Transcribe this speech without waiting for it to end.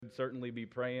would, certainly be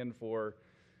praying for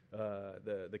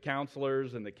the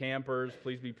counselors and the campers.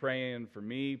 Please be praying for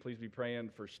me. Please be praying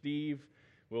for Steve.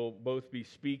 We'll both be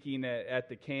speaking at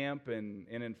the camp, and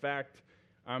in fact,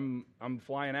 I'm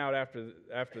flying out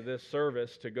after this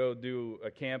service to go do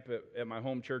a camp at my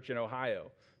home church in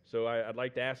Ohio. So I'd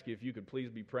like to ask you if you could please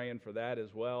be praying for that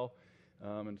as well.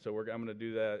 And so I'm going to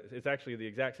do that. It's actually the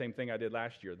exact same thing I did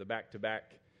last year, the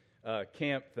back-to-back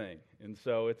camp thing. And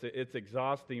so it's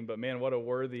exhausting, but man, what a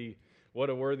worthy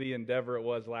endeavor it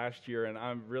was last year, and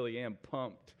I really am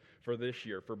pumped for this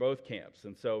year for both camps.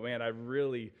 And so, man, I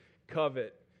really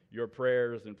covet your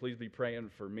prayers, and please be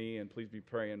praying for me, and please be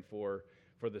praying for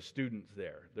the students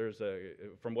there.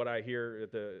 From what I hear,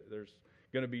 there's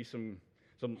going to be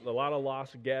a lot of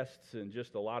lost guests, and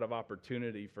just a lot of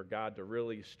opportunity for God to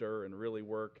really stir and really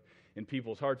work in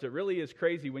people's hearts. It really is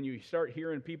crazy when you start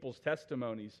hearing people's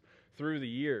testimonies through the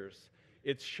years.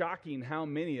 It's shocking how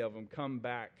many of them come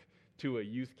back to a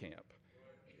youth camp.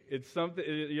 It's something,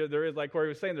 there is, like Corey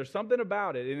was saying, there's something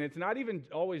about it, and it's not even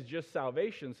always just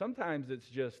salvation. Sometimes it's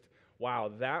just,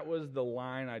 wow, that was the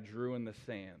line I drew in the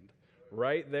sand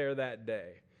right there that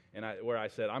day, and where I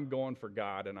said, I'm going for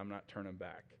God, and I'm not turning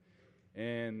back.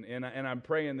 And I'm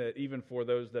praying that even for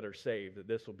those that are saved, that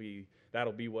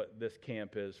that'll be what this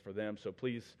camp is for them. So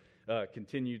please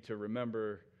continue to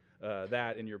remember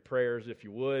that in your prayers, if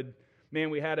you would. Man,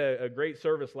 we had a great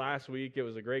service last week. It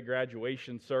was a great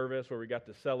graduation service where we got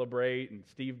to celebrate, and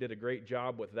Steve did a great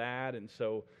job with that. And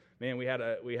so, man, we had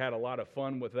a lot of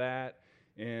fun with that.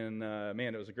 And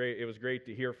man, it was great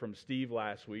to hear from Steve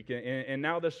last week. And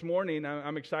now this morning,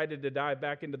 I'm excited to dive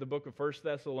back into the book of 1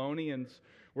 Thessalonians.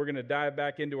 We're going to dive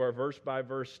back into our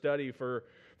verse-by-verse study. For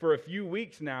a few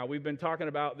weeks now, we've been talking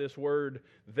about this word,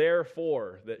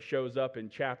 therefore, that shows up in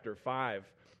chapter 5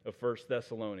 of 1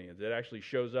 Thessalonians. It actually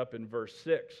shows up in verse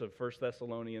 6 of 1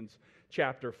 Thessalonians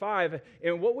chapter 5.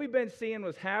 And what we've been seeing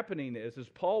was happening is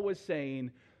Paul was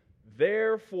saying,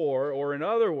 therefore, or in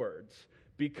other words,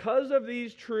 because of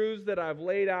these truths that I've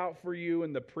laid out for you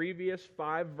in the previous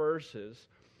 5 verses,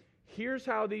 here's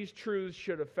how these truths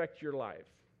should affect your life.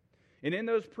 And in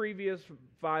those previous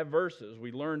 5 verses,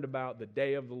 we learned about the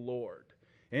day of the Lord.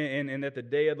 And that the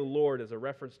day of the Lord is a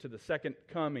reference to the second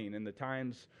coming and the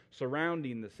times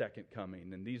surrounding the second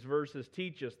coming. And these verses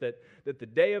teach us that the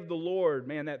day of the Lord,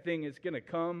 man, that thing is going to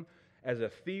come as a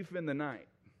thief in the night.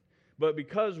 But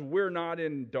because we're not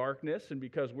in darkness, and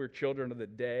because we're children of the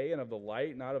day and of the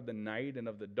light, not of the night and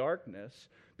of the darkness,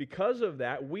 because of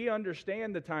that, we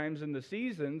understand the times and the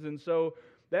seasons, and so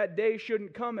that day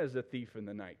shouldn't come as a thief in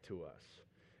the night to us.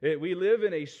 We live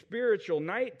in a spiritual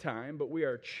nighttime, but we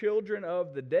are children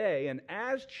of the day, and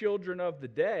as children of the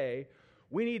day,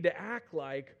 we need to act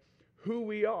like who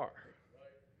we are.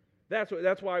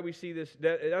 That's why we see this.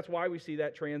 That's why we see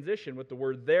that transition with the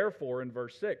word therefore in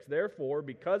verse 6. Therefore,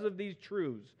 because of these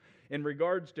truths, in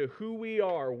regards to who we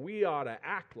are, we ought to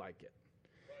act like it.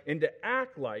 And to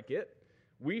act like it,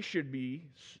 we shouldn't be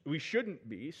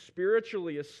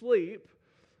spiritually asleep,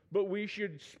 but we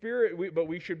should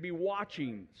be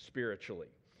watching spiritually.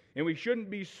 And we shouldn't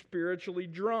be spiritually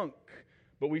drunk,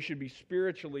 but we should be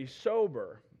spiritually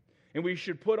sober. And we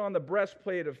should put on the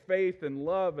breastplate of faith and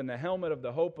love and the helmet of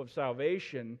the hope of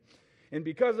salvation. And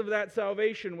because of that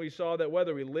salvation, we saw that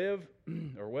whether we live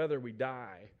or whether we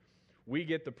die, we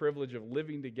get the privilege of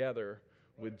living together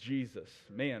with Jesus.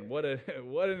 Man, what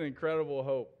an incredible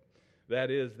hope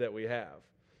that is that we have.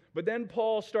 But then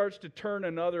Paul starts to turn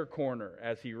another corner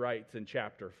as he writes in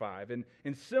chapter 5.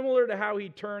 And similar to how he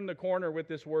turned the corner with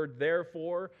this word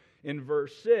therefore in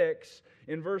verse 6,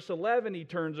 in verse 11 he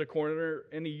turns a corner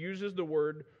and he uses the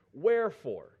word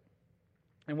wherefore.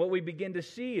 And what we begin to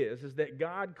see is that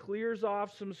God clears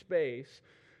off some space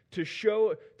to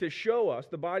show us,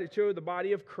 the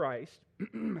body of Christ,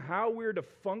 how we're to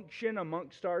function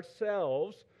amongst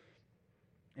ourselves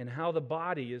and how the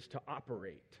body is to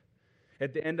operate.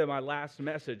 At the end of my last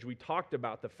message, we talked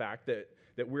about the fact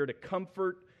that we're to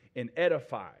comfort and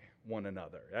edify one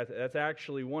another. That's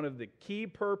actually one of the key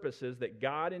purposes that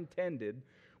God intended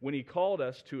when He called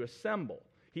us to assemble.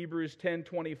 Hebrews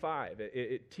 10:25,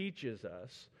 it teaches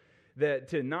us that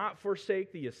to not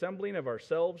forsake the assembling of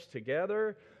ourselves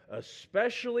together,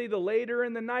 especially the later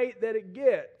in the night that it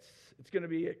gets. It's going to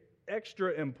be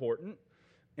extra important.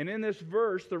 And in this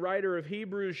verse, the writer of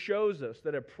Hebrews shows us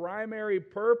that a primary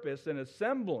purpose in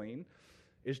assembling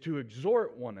is to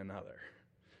exhort one another.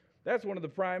 That's one of the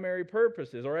primary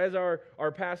purposes. Or as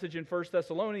our passage in 1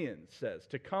 Thessalonians says,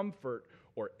 to comfort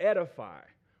or edify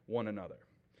one another.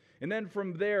 And then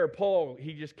from there, Paul,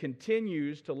 he just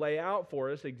continues to lay out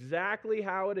for us exactly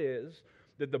how it is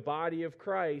that the body of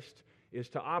Christ is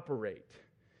to operate.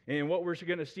 And what we're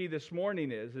going to see this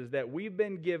morning is that we've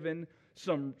been given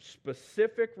some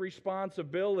specific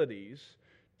responsibilities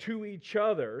to each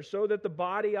other so that the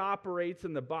body operates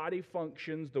and the body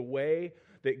functions the way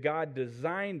that God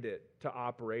designed it to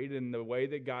operate and the way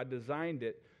that God designed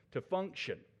it to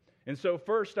function. And so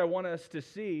first I want us to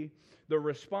see the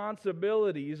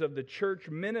responsibilities of the church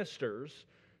ministers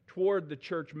toward the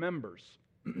church members.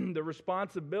 The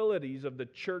responsibilities of the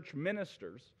church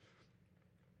ministers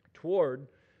toward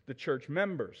the church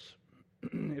members.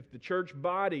 If the church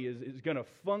body is going to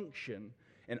function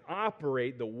and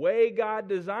operate the way God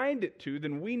designed it to,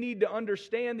 then we need to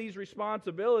understand these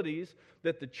responsibilities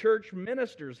that the church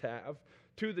ministers have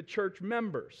to the church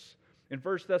members. In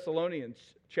 1 Thessalonians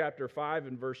chapter 5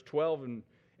 and verse 12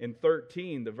 and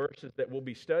 13, the verses that we'll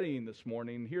be studying this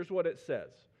morning, here's what it says.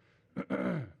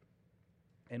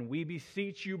 And we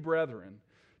beseech you, brethren,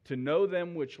 to know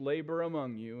them which labor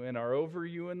among you and are over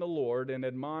you in the Lord and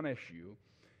admonish you,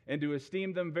 and to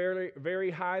esteem them very,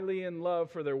 very highly in love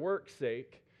for their work's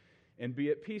sake, and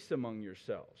be at peace among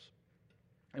yourselves.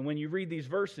 And when you read these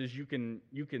verses, you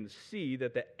can see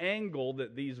that the angle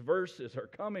that these verses are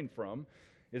coming from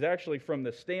is actually from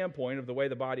the standpoint of the way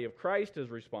the body of Christ is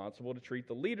responsible to treat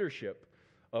the leadership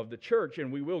of the church.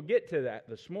 And we will get to that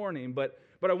this morning, but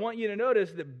I want you to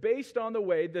notice that based on the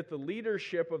way that the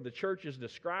leadership of the church is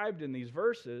described in these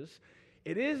verses,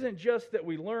 it isn't just that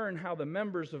we learn how the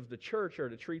members of the church are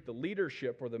to treat the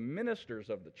leadership or the ministers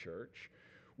of the church.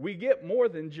 We get more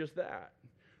than just that.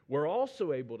 We're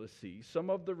also able to see some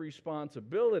of the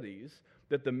responsibilities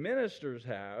that the ministers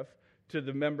have to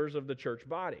the members of the church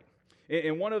body.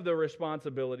 And one of the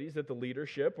responsibilities that the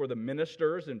leadership or the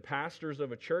ministers and pastors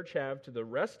of a church have to the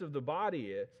rest of the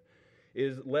body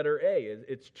is letter A.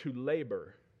 It's to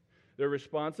labor. Their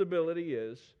responsibility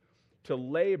is to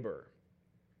labor.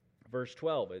 Verse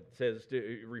 12,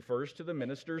 it refers to the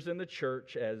ministers in the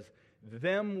church as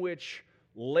them which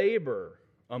labor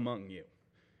among you.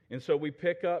 And so we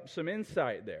pick up some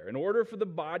insight there. In order for the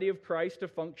body of Christ to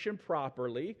function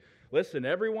properly, listen,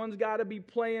 everyone's got to be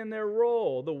playing their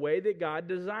role the way that God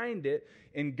designed it.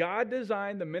 And God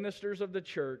designed the ministers of the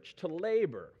church to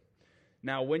labor.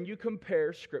 Now, when you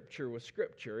compare Scripture with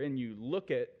Scripture and you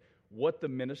look at what the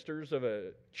ministers of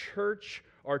a church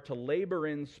are to labor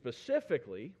in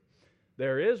specifically,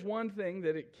 there is one thing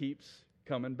that it keeps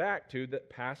coming back to that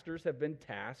pastors have been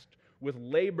tasked with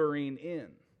laboring in.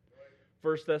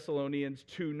 1 Thessalonians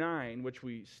 2:9, which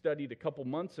we studied a couple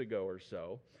months ago or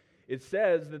so, it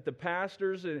says that the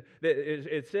pastors,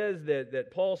 it says that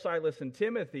Paul, Silas, and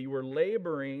Timothy were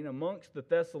laboring amongst the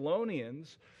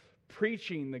Thessalonians,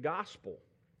 preaching the gospel.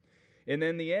 And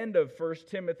then the end of 1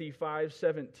 Timothy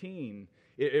 5:17,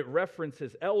 it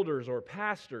references elders or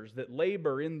pastors that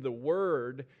labor in the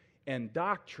word and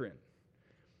doctrine.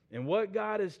 And what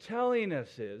God is telling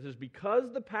us is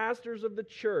because the pastors of the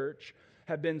church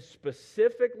have been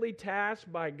specifically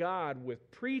tasked by God with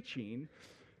preaching,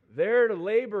 they're to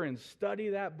labor and study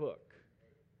that book.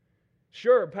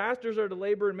 Sure, pastors are to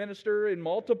labor and minister in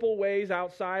multiple ways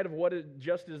outside of what it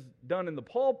just is done in the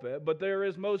pulpit, but there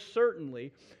is most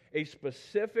certainly a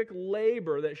specific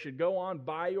labor that should go on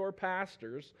by your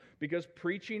pastors because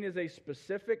preaching is a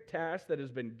specific task that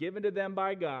has been given to them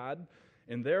by God,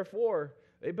 and therefore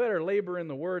they better labor in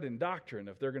the word and doctrine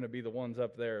if they're going to be the ones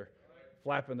up there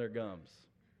flapping their gums.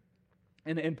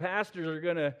 And pastors are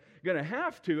going to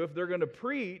have to, if they're going to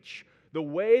preach the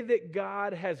way that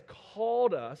God has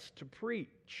called us to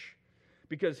preach.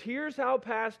 Because here's how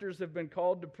pastors have been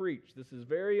called to preach. This is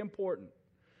very important.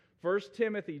 1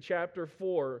 Timothy chapter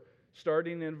 4,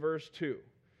 starting in verse 2.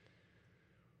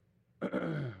 Is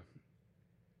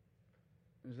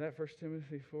that 1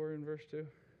 Timothy 4 in verse 2?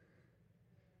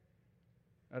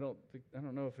 I don't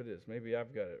know if it is. Maybe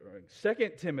I've got it wrong. 2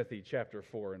 Timothy chapter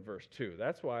 4 and verse 2.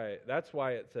 That's why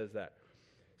it says that.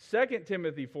 2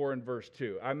 Timothy 4 and verse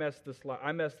 2. I messed the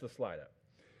slide up.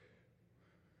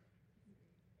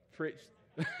 Preach.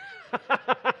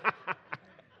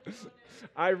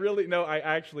 I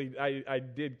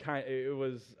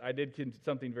did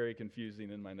something very confusing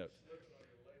in my notes.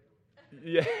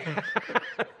 Yeah,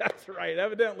 that's right.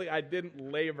 Evidently, I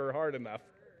didn't labor hard enough.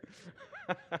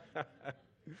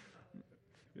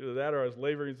 Either that or I was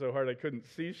laboring so hard I couldn't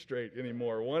see straight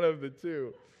anymore. One of the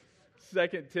two.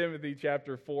 2 Timothy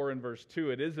chapter 4 and verse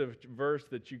 2. It is a verse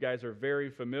that you guys are very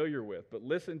familiar with, but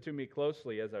listen to me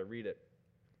closely as I read it.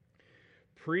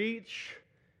 Preach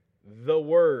the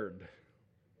word.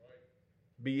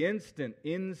 Be instant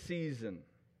in season,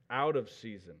 out of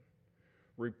season.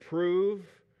 Reprove,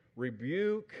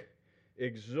 rebuke,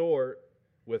 exhort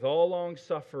with all long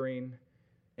suffering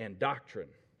and doctrine.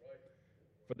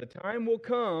 For the time will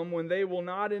come when they will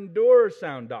not endure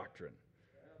sound doctrine,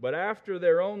 but after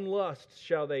their own lusts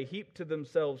shall they heap to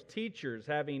themselves teachers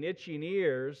having itching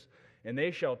ears, and they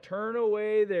shall turn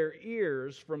away their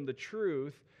ears from the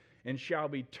truth and shall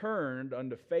be turned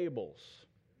unto fables.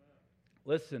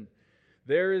 Listen,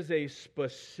 there is a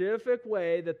specific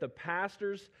way that the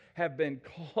pastors have been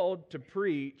called to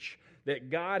preach, that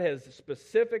God has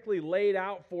specifically laid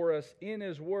out for us in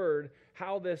His Word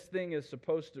how this thing is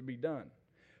supposed to be done.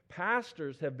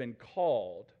 Pastors have been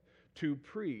called to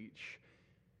preach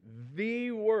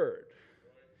the Word.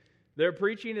 Their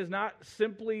preaching is not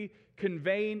simply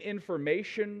conveying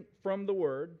information from the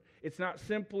Word. It's not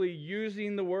simply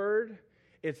using the Word.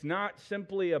 It's not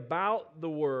simply about the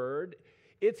Word.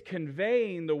 It's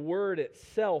conveying the Word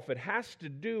itself. It has to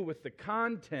do with the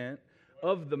content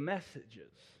of the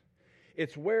messages.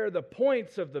 It's where the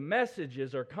points of the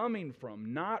messages are coming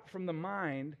from, not from the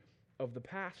mind of the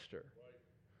pastor.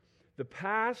 The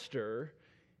pastor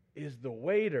is the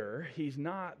waiter. He's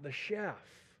not the chef.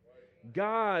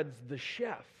 God's the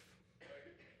chef.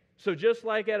 So just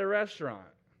like at a restaurant,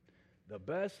 the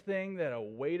best thing that a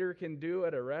waiter can do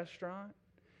at a restaurant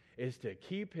is to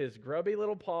keep his grubby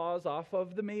little paws off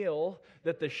of the meal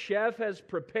that the chef has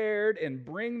prepared and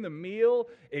bring the meal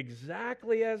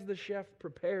exactly as the chef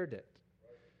prepared it.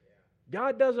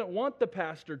 God doesn't want the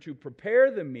pastor to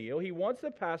prepare the meal. He wants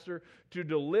the pastor to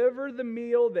deliver the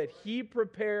meal that he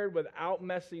prepared without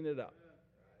messing it up.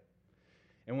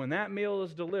 And when that meal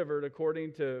is delivered,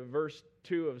 according to verse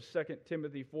 2 of 2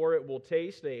 Timothy 4, it will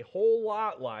taste a whole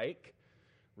lot like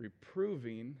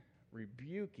reproving,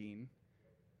 rebuking,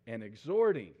 and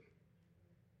exhorting.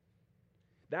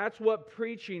 That's what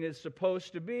preaching is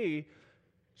supposed to be.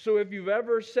 So if you've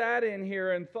ever sat in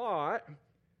here and thought,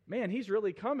 man, he's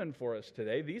really coming for us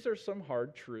today, these are some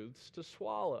hard truths to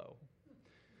swallow.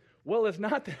 Well, it's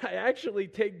not that I actually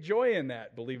take joy in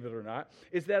that, believe it or not.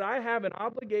 It's that I have an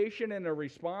obligation and a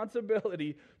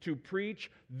responsibility to preach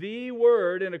the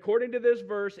Word. And according to this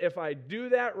verse, if I do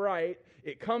that right,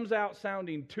 it comes out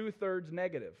sounding 2/3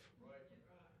 negative.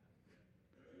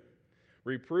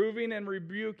 Reproving and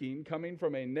rebuking coming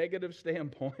from a negative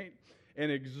standpoint,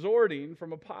 and exhorting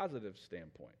from a positive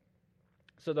standpoint.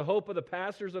 So the hope of the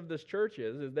pastors of this church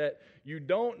is that you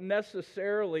don't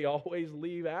necessarily always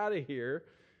leave out of here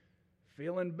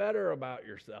feeling better about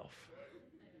yourself.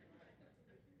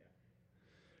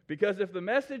 Because if the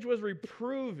message was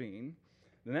reproving,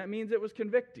 then that means it was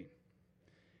convicting.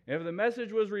 And if the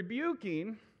message was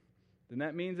rebuking, then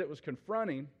that means it was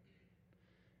confronting.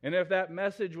 And if that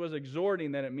message was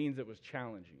exhorting, then it means it was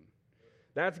challenging.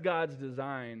 That's God's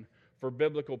design for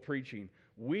biblical preaching.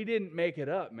 We didn't make it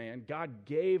up, man. God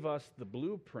gave us the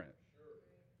blueprint.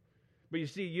 But you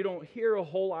see, you don't hear a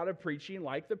whole lot of preaching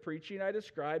like the preaching I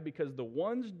described, because the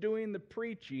ones doing the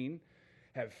preaching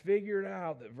have figured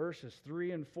out that verses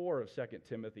 3 and 4 of 2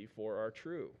 Timothy 4 are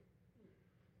true.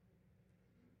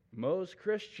 Most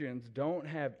Christians don't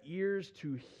have ears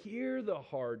to hear the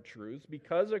hard truths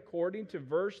because according to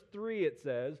verse 3 it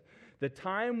says, the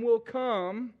time will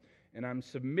come, and I'm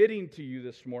submitting to you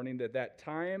this morning that that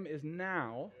time is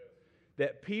now,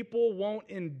 that people won't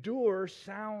endure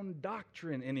sound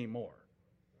doctrine anymore.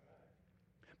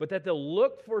 But that they'll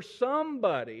look for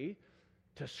somebody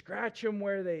to scratch them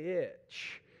where they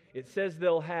itch. It says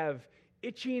they'll have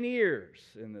itching ears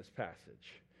in this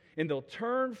passage. And they'll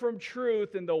turn from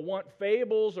truth and they'll want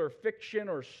fables or fiction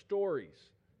or stories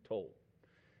told.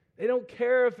 They don't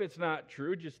care if it's not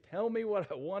true. Just tell me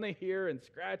what I want to hear and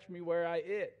scratch me where I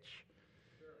itch.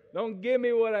 Don't give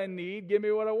me what I need. Give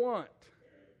me what I want.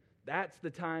 That's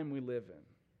the time we live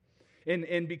in.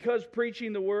 And because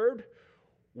preaching the Word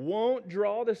won't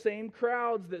draw the same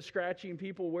crowds that scratching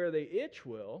people where they itch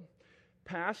will,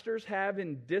 pastors have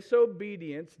in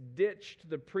disobedience ditched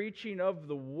the preaching of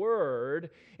the Word,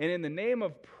 and in the name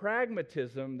of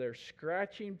pragmatism, they're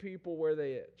scratching people where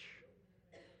they itch.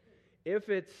 If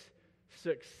it's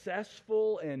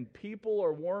successful and people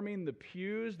are warming the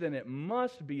pews, then it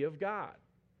must be of God.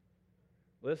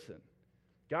 Listen,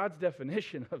 God's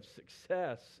definition of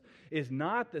success is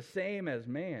not the same as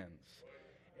man's.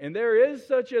 And there is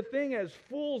such a thing as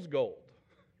fool's gold.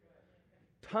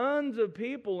 Tons of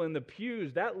people in the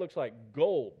pews, that looks like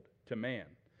gold to man.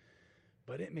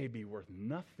 But it may be worth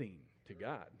nothing to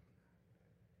God.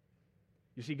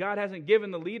 You see, God hasn't given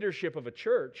the leadership of a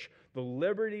church the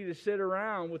liberty to sit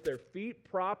around with their feet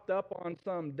propped up on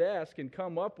some desk and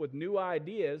come up with new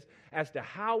ideas as to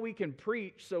how we can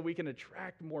preach so we can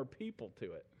attract more people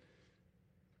to it.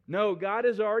 No, God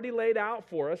has already laid out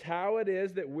for us how it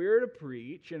is that we're to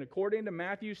preach, and according to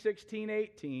Matthew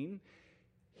 16:18,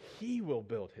 He will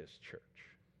build His church.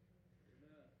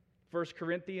 1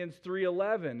 Corinthians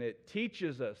 3:11, it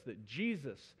teaches us that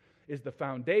Jesus is the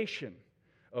foundation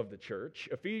of the church.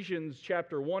 Ephesians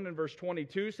chapter 1 and verse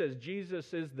 22 says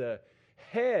Jesus is the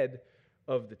head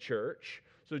of the church.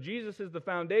 So Jesus is the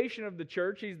foundation of the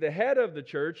church. He's the head of the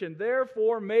church, and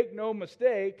therefore, make no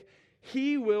mistake,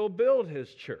 He will build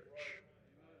His church.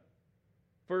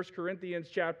 1 Corinthians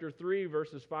chapter 3,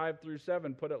 verses 5 through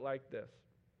 7 put it like this.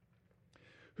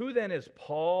 Who then is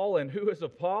Paul and who is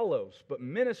Apollos, but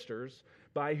ministers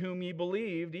by whom ye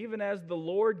believed, even as the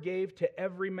Lord gave to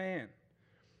every man?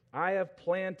 I have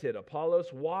planted,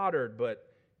 Apollos watered,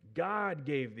 but God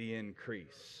gave the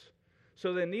increase.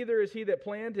 So then neither is he that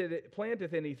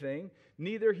planteth anything,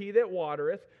 neither he that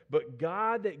watereth, but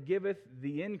God that giveth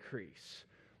the increase.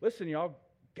 Listen, y'all,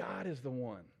 God is the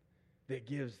one that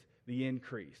gives the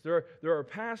increase. There are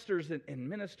pastors and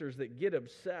ministers that get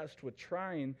obsessed with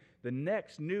trying the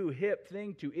next new hip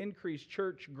thing to increase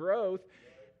church growth,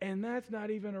 and that's not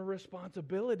even a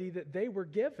responsibility that they were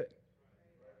given.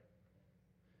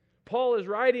 Paul is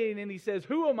writing and he says,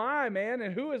 who am I, man,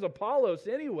 and who is Apollos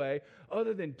anyway,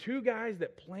 other than two guys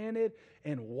that planted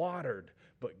and watered,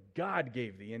 but God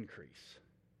gave the increase.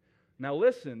 Now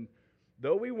listen,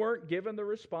 though we weren't given the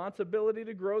responsibility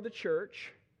to grow the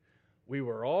church, we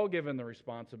were all given the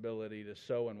responsibility to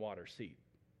sow and water seed.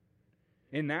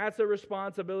 And that's a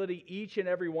responsibility each and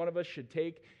every one of us should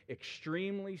take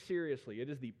extremely seriously. It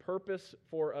is the purpose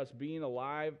for us being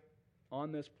alive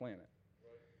on this planet.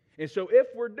 And so if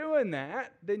we're doing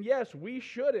that, then yes, we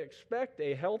should expect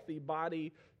a healthy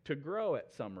body to grow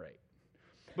at some rate.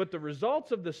 But the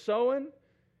results of the sowing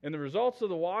and the results of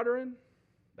the watering,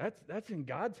 that's in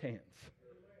God's hands.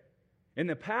 And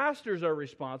the pastors are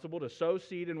responsible to sow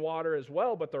seed and water as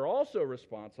well, but they're also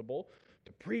responsible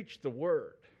to preach the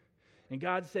word. And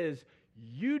God says,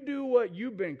 you do what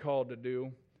you've been called to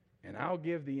do, and I'll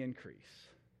give the increase.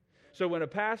 So when a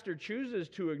pastor chooses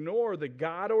to ignore the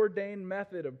God-ordained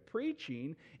method of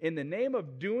preaching in the name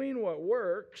of doing what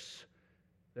works,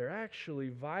 they're actually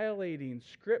violating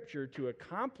Scripture to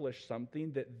accomplish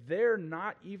something that they're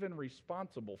not even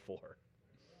responsible for.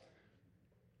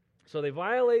 So they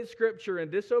violate Scripture and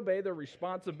disobey their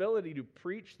responsibility to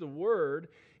preach the Word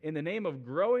in the name of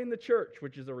growing the church,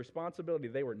 which is a responsibility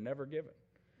they were never given.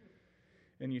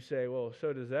 And you say, well,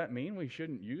 so does that mean we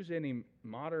shouldn't use any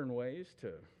modern ways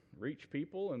to reach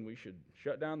people, and we should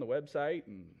shut down the website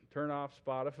and turn off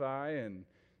Spotify and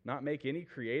not make any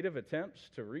creative attempts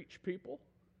to reach people?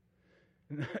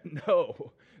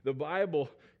 No, the Bible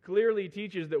clearly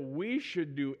teaches that we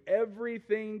should do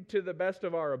everything to the best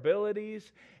of our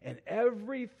abilities and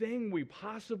everything we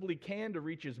possibly can to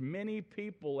reach as many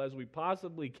people as we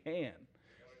possibly can.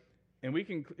 And we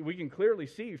can clearly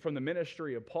see from the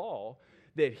ministry of Paul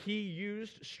that he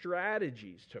used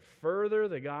strategies to further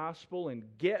the gospel and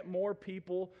get more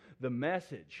people the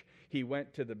message. He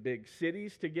went to the big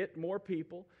cities to get more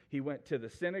people. He went to the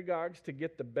synagogues to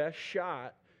get the best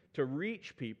shot to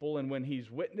reach people. And when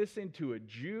he's witnessing to a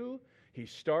Jew, he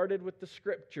started with the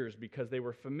Scriptures because they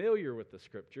were familiar with the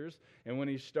Scriptures. And when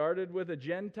he started with a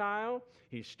Gentile,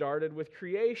 he started with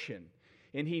creation.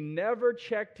 And he never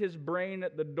checked his brain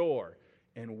at the door.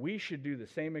 And we should do the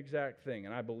same exact thing,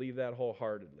 and I believe that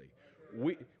wholeheartedly.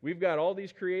 We've got all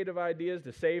these creative ideas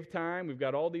to save time. We've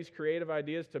got all these creative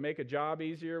ideas to make a job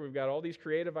easier. We've got all these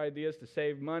creative ideas to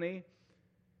save money,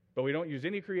 but we don't use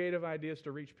any creative ideas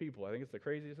to reach people. I think it's the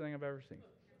craziest thing I've ever seen.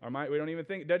 Our mind, we don't even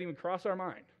think, it doesn't even cross our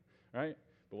mind, right?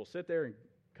 But we'll sit there and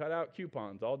cut out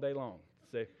coupons all day long.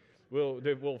 Say,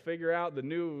 we'll figure out the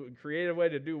new creative way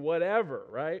to do whatever,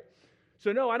 right?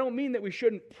 So no, I don't mean that we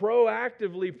shouldn't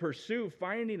proactively pursue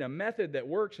finding a method that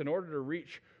works in order to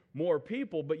reach more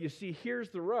people, but you see,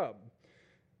 here's the rub.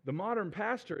 The modern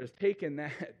pastor has taken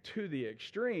that to the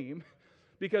extreme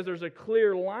because there's a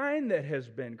clear line that has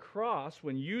been crossed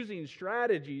when using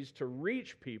strategies to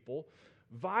reach people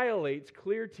violates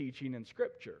clear teaching in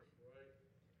Scripture.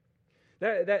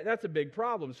 That's a big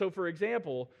problem. So for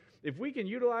example, if we can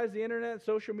utilize the internet,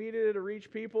 social media to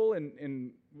reach people,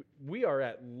 and we are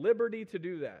at liberty to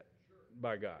do that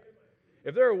by God.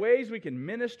 If there are ways we can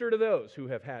minister to those who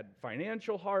have had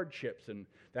financial hardships, and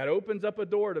that opens up a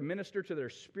door to minister to their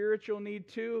spiritual need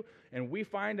too, and we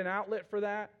find an outlet for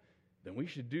that, then we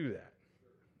should do that.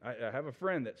 I have a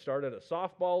friend that started a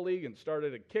softball league and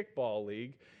started a kickball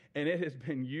league, and it has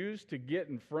been used to get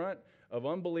in front of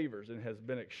unbelievers and has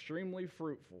been extremely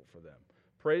fruitful for them.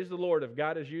 Praise the Lord. If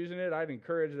God is using it, I'd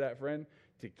encourage that friend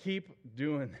to keep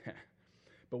doing that.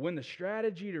 But when the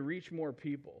strategy to reach more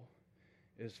people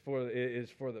is for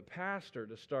the pastor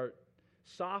to start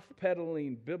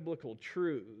soft-pedaling biblical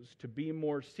truths, to be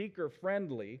more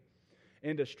seeker-friendly,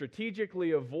 and to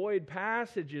strategically avoid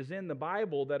passages in the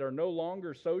Bible that are no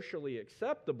longer socially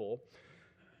acceptable,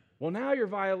 well, now you're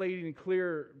violating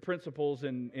clear principles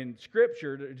in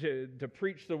Scripture to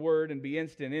preach the word and be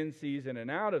instant in season and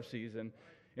out of season.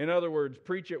 In other words,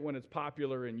 preach it when it's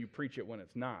popular and you preach it when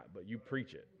it's not, but you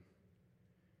preach it.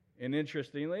 And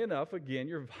interestingly enough, again,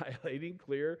 you're violating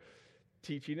clear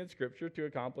teaching in Scripture to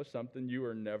accomplish something you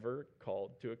were never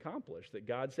called to accomplish, that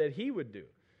God said He would do.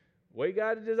 The way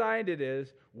God designed it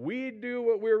is, we do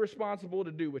what we're responsible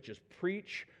to do, which is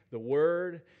preach the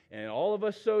Word, and all of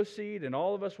us sow seed, and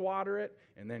all of us water it,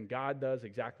 and then God does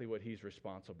exactly what He's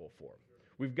responsible for.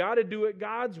 We've got to do it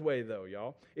God's way, though,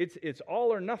 y'all. It's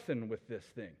all or nothing with this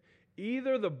thing.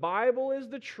 Either the Bible is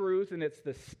the truth, and it's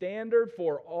the standard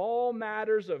for all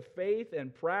matters of faith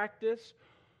and practice,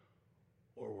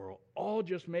 or we're all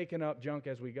just making up junk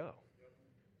as we go.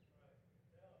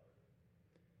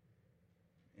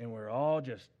 And we're all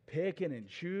just picking and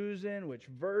choosing which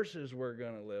verses we're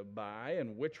going to live by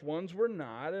and which ones we're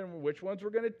not and which ones we're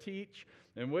going to teach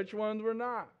and which ones we're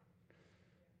not.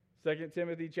 2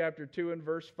 Timothy chapter 2 and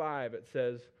verse 5, it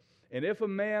says, "And if a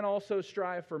man also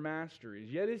strive for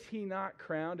masteries, yet is he not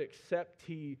crowned except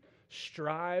he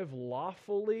strive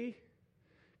lawfully."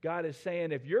 God is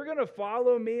saying, if you're going to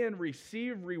follow me and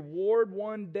receive reward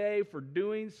one day for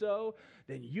doing so,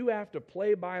 then you have to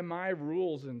play by my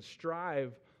rules and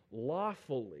strive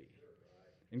lawfully.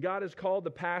 And God has called the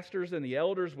pastors and the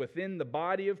elders within the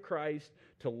body of Christ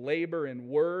to labor in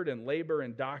word and labor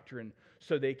in doctrine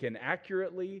so they can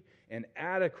accurately and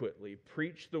adequately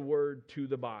preach the word to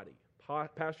the body.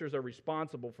 Pastors are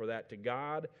responsible for that to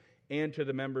God and to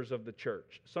the members of the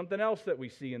church. Something else that we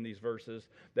see in these verses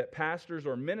that pastors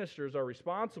or ministers are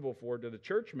responsible for to the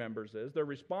church members is they're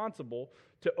responsible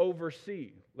to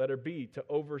oversee. Letter B, to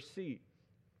oversee.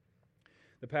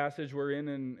 The passage we're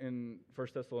in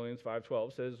 1 Thessalonians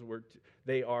 5:12 says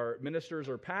they are ministers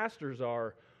or pastors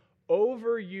are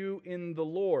over you in the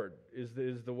Lord is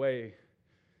the way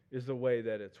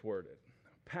that it's worded.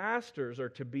 Pastors are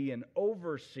to be an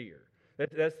overseer.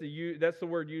 That's the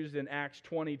word used in Acts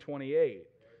 20:28.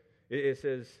 It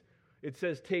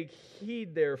says, "Take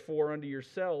heed therefore unto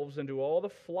yourselves and to all the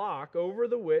flock over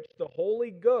the which the Holy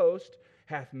Ghost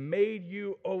hath made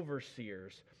you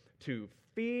overseers, to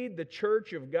feed the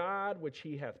church of God which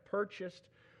He hath purchased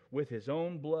with His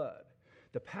own blood."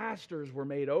 The pastors were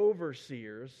made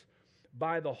overseers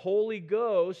by the Holy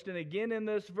Ghost, and again in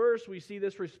this verse we see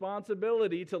this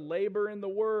responsibility to labor in the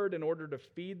Word in order to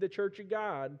feed the church of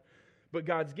God. But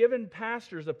God's given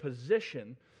pastors a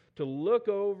position to look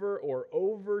over or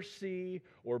oversee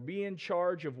or be in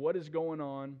charge of what is going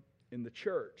on in the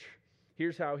church.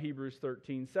 Here's how Hebrews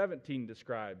 13:17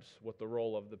 describes what the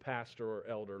role of the pastor or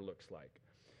elder looks like.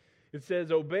 It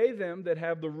says, "Obey them that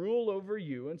have the rule over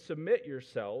you and submit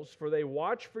yourselves, for they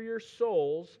watch for your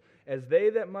souls as they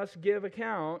that must give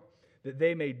account, that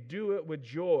they may do it with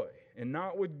joy and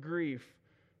not with grief,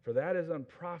 for that is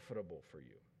unprofitable for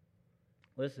you."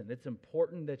 Listen, it's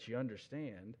important that you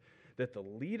understand that the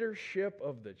leadership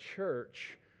of the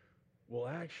church will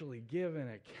actually give an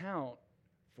account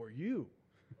for you.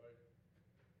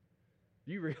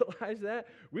 Do you realize that?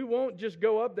 We won't just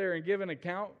go up there and give an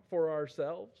account for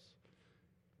ourselves.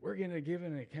 We're going to give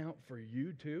an account for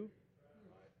you too.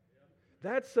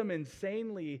 That's some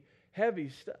insanely heavy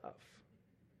stuff.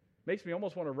 Makes me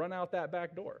almost want to run out that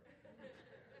back door.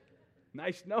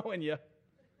 Nice knowing you.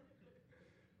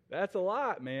 That's a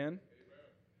lot, man.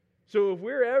 So if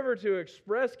we're ever to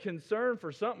express concern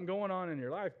for something going on in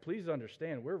your life, please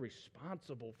understand we're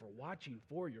responsible for watching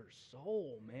for your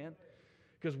soul, man.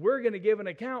 Because we're going to give an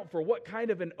account for what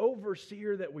kind of an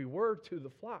overseer that we were to the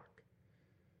flock.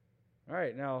 All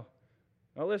right, now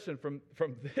listen, from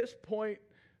this point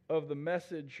of the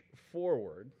message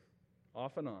forward,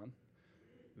 off and on,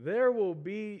 there will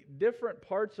be different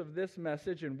parts of this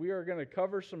message, and we are going to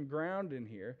cover some ground in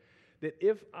here, that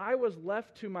if I was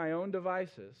left to my own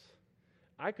devices,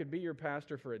 I could be your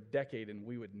pastor for a decade and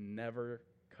we would never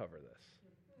cover this.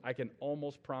 I can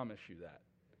almost promise you that.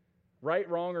 Right,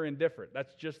 wrong, or indifferent.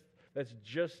 That's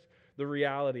just the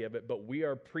reality of it. But we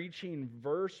are preaching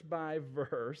verse by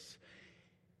verse,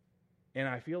 and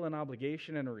I feel an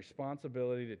obligation and a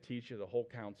responsibility to teach you the whole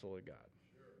counsel of God.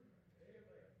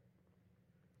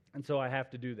 And so I have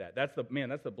to do that. That's the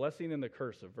blessing and the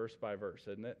curse of verse by verse,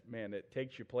 isn't it? Man, it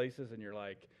takes you places and you're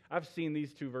like, I've seen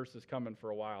these two verses coming for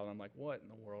a while, and I'm like, what in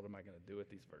the world am I going to do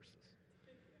with these verses?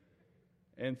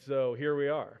 And so here we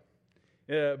are.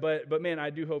 But man, I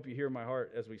do hope you hear my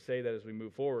heart as we say that as we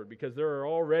move forward, because there are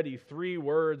already 3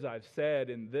 words I've said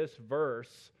in this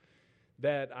verse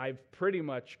that I've pretty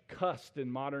much cussed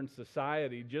in modern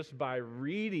society just by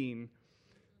reading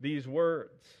these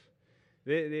words.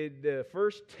 The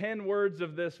first 10 words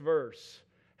of this verse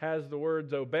has the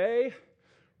words obey,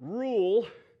 rule,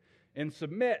 and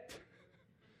submit.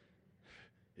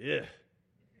 Yeah.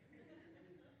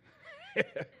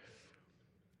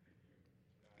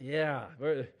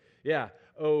 Yeah.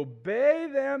 Obey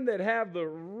them that have the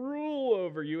rule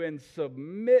over you and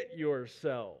submit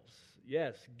yourselves.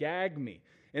 Yes, gag me.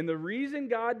 And the reason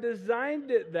God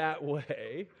designed it that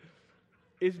way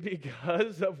is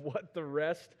because of what the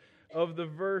rest of the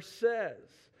verse says.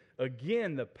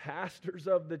 Again, the pastors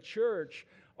of the church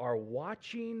are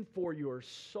watching for your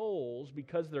souls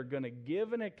because they're going to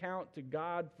give an account to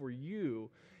God for you.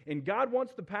 And God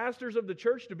wants the pastors of the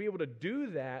church to be able to do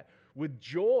that with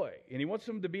joy. And He wants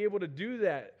them to be able to do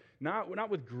that not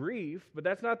with grief, but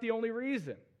that's not the only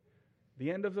reason.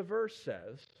 The end of the verse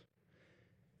says,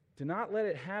 do not let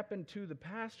it happen to the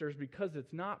pastors because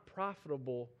it's not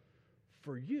profitable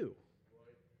for you.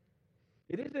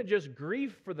 It isn't just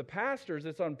grief for the pastors,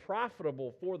 it's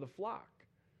unprofitable for the flock.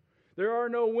 There are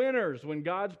no winners when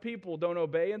God's people don't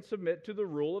obey and submit to the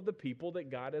rule of the people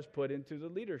that God has put into the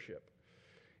leadership.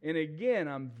 And again,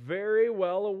 I'm very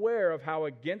well aware of how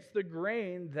against the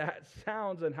grain that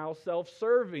sounds and how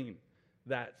self-serving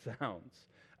that sounds.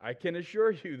 I can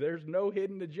assure you there's no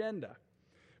hidden agenda.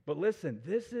 But listen,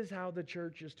 this is how the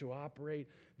church is to operate.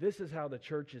 This is how the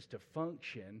church is to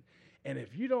function. And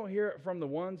if you don't hear it from the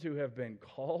ones who have been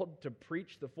called to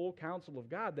preach the full counsel of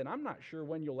God, then I'm not sure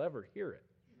when you'll ever hear it.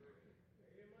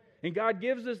 And God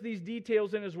gives us these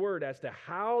details in His Word as to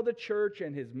how the church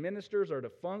and His ministers are to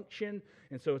function.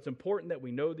 And so it's important that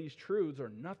we know these truths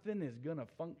or nothing is going to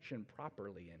function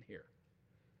properly in here.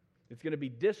 It's going to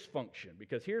be dysfunction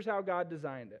because here's how God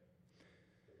designed it.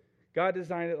 God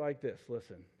designed it like this,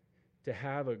 listen, to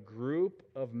have a group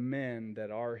of men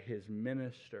that are His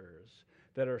ministers,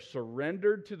 that are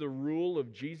surrendered to the rule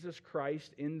of Jesus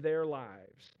Christ in their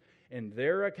lives. And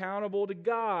they're accountable to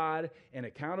God and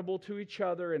accountable to each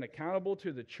other and accountable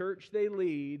to the church they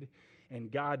lead.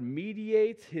 And God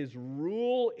mediates His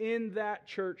rule in that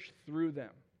church through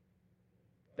them.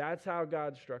 That's how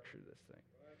God structured this thing.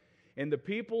 And the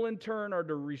people in turn are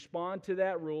to respond to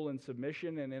that rule in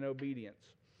submission and in obedience.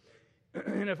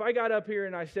 And if I got up here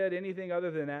and I said anything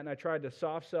other than that and I tried to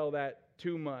soft sell that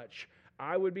too much,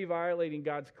 I would be violating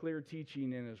God's clear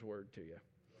teaching in His Word to you.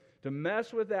 To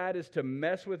mess with that is to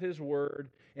mess with His Word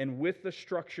and with the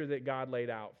structure that God laid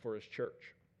out for His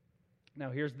church. Now,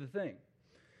 here's the thing.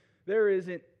 There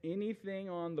isn't anything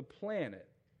on the planet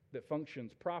that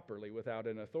functions properly without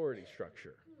an authority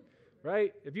structure.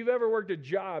 Right? If you've ever worked a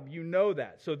job, you know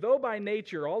that. So though by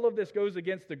nature all of this goes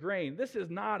against the grain, this is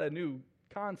not a new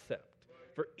concept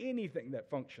for anything that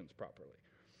functions properly.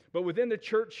 But within the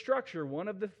church structure, one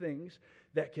of the things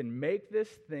that can make this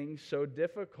thing so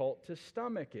difficult to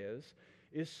stomach is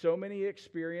so many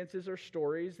experiences or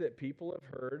stories that people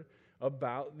have heard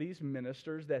about these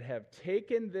ministers that have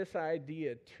taken this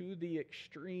idea to the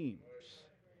extremes.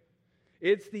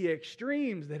 It's the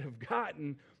extremes that have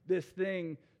gotten this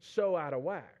thing so out of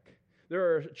whack.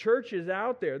 There are churches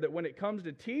out there that when it comes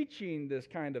to teaching this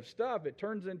kind of stuff, it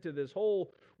turns into this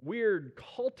whole weird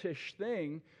cultish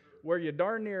thing where you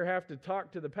darn near have to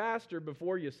talk to the pastor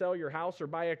before you sell your house or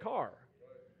buy a car.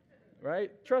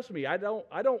 Right? Trust me, I don't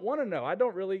want to know. I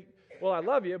don't really, well, I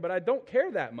love you, but I don't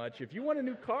care that much. If you want a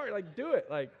new car, like, do it.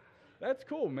 Like, that's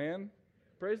cool, man.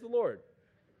 Praise the Lord.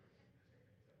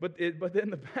 But then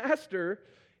the pastor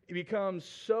becomes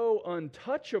so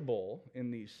untouchable in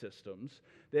these systems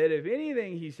that if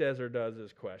anything he says or does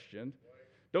is questioned,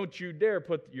 don't you dare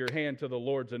put your hand to the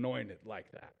Lord's anointed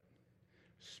like that.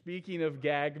 Speaking of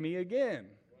gag me again,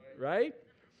 right?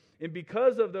 And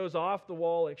because of those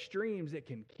off-the-wall extremes, it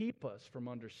can keep us from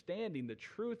understanding the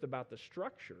truth about the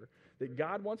structure that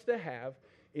God wants to have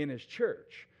in His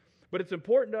church. But it's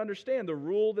important to understand the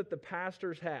rule that the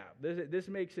pastors have. This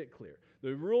makes it clear.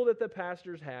 The rule that the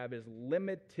pastors have is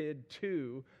limited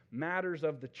to matters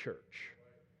of the church.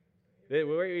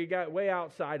 We got way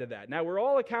outside of that. Now, we're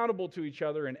all accountable to each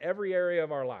other in every area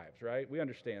of our lives, right? We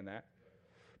understand that.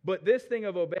 But this thing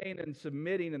of obeying and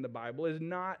submitting in the Bible is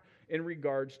not in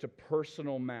regards to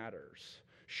personal matters.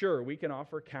 Sure, we can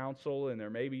offer counsel, and there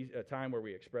may be a time where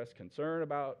we express concern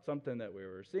about something that we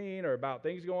were seeing or about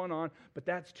things going on, but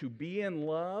that's to be in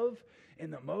love,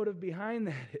 and the motive behind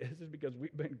that is because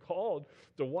we've been called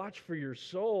to watch for your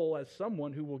soul as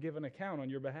someone who will give an account on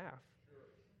your behalf. Sure.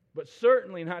 But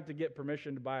certainly not to get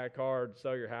permission to buy a car, to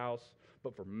sell your house,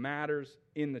 but for matters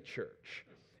in the church.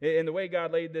 And the way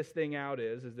God laid this thing out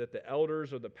is that the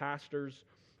elders or the pastors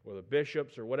or the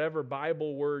bishops, or whatever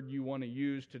Bible word you want to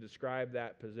use to describe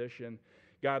that position.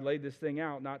 God laid this thing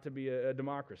out not to be a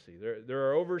democracy. There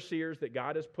are overseers that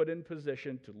God has put in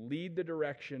position to lead the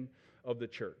direction of the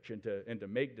church and to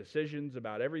make decisions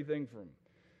about everything from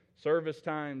service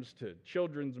times to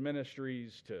children's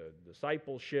ministries to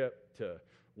discipleship to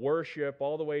worship,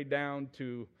 all the way down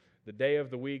to the day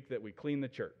of the week that we clean the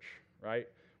church, right?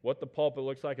 What the pulpit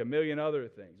looks like, a million other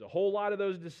things. A whole lot of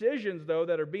those decisions, though,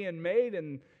 that are being made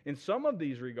in some of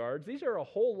these regards, these are a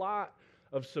whole lot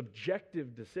of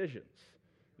subjective decisions.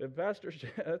 The pastor's,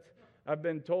 I've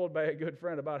been told by a good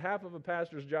friend, about half of a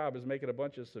pastor's job is making a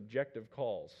bunch of subjective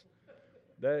calls.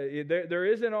 There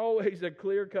isn't always a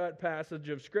clear-cut passage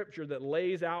of Scripture that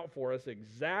lays out for us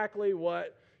exactly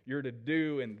what you're to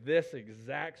do in this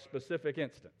exact specific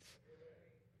instance.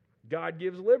 God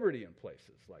gives liberty in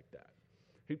places like that.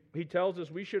 He tells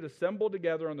us we should assemble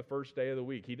together on the first day of the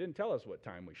week. He didn't tell us what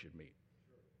time we should meet.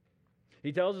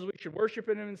 He tells us we should worship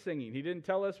Him in singing. He didn't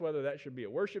tell us whether that should be a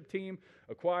worship team,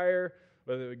 a choir,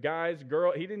 whether the guys,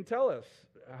 girl. He didn't tell us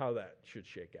how that should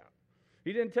shake out.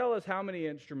 He didn't tell us how many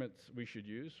instruments we should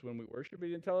use when we worship. He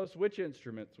didn't tell us which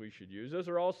instruments we should use. Those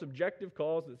are all subjective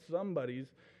calls that somebody's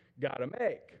got to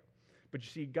make. But you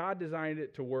see, God designed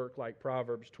it to work like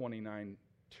Proverbs 29:2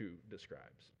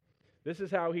 describes. This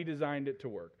is how He designed it to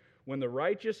work. When the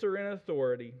righteous are in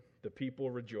authority, the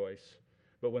people rejoice.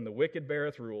 But when the wicked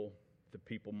beareth rule, the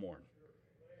people mourn.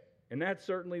 And that's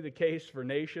certainly the case for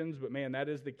nations, but man, that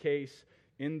is the case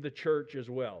in the church as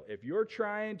well. If you're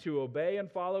trying to obey and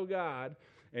follow God,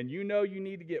 and you know you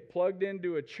need to get plugged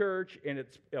into a church, and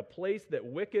it's a place that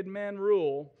wicked men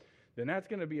rule, then that's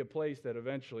going to be a place that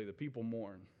eventually the people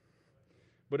mourn.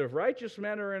 But if righteous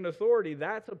men are in authority,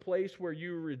 that's a place where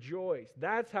you rejoice.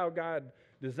 That's how God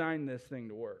designed this thing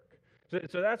to work.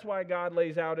 So that's why God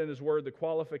lays out in His Word the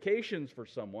qualifications for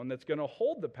someone that's going to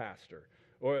hold the pastor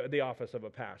or the office of a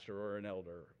pastor or an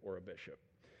elder or a bishop.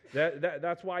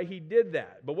 That's why He did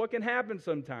that. But what can happen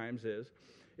sometimes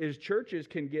is churches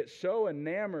can get so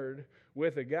enamored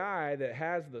with a guy that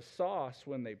has the sauce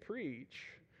when they preach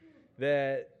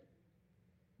that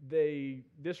they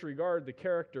disregard the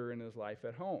character in his life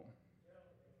at home.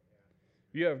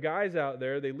 You have guys out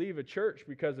there, they leave a church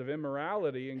because of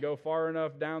immorality and go far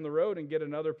enough down the road and get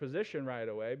another position right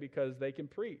away because they can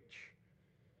preach.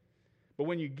 But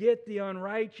when you get the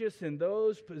unrighteous in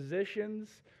those positions,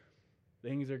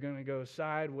 things are going to go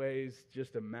sideways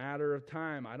just a matter of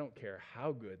time. I don't care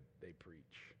how good they preach.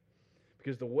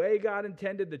 Because the way God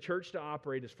intended the church to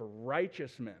operate is for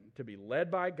righteous men to be led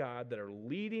by God that are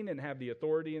leading and have the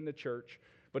authority in the church.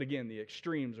 But again, the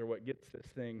extremes are what gets this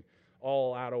thing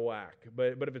all out of whack.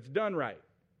 But if it's done right,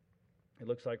 it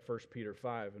looks like 1 Peter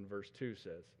 5 and verse 2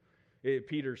 says.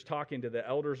 Peter's talking to the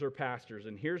elders or pastors,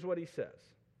 and here's what he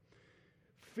says.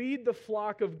 Feed the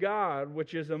flock of God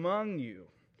which is among you,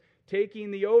 taking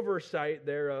the oversight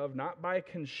thereof, not by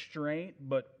constraint,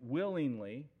 but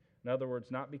willingly. In other words,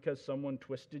 not because someone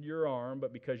twisted your arm,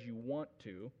 but because you want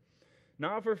to.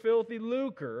 Not for filthy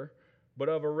lucre, but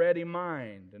of a ready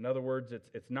mind. In other words,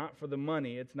 it's not for the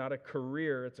money. It's not a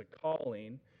career. It's a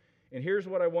calling. And here's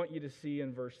what I want you to see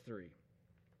in verse 3.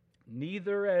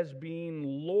 Neither as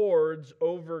being lords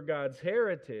over God's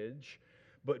heritage,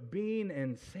 but being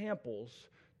ensamples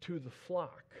to the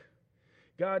flock.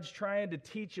 God's trying to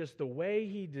teach us the way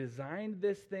He designed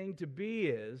this thing to be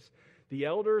is the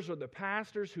elders or the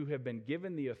pastors who have been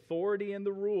given the authority and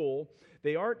the rule,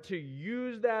 they aren't to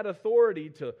use that authority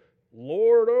to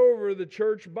lord over the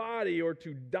church body or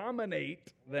to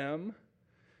dominate them.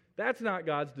 That's not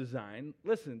God's design.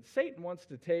 Listen, Satan wants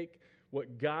to take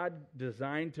what God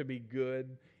designed to be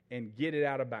good and get it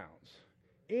out of bounds.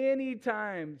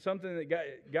 Anytime something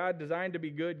that God designed to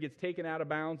be good gets taken out of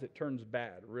bounds, it turns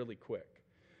bad really quick.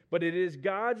 But it is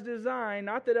God's design,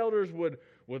 not that elders would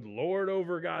lord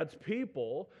over God's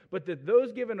people, but that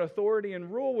those given authority and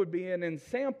rule would be an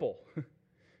ensample.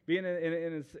 Being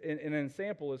an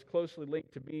ensample is closely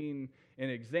linked to being an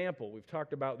example. We've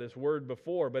talked about this word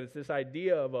before, but it's this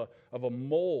idea of a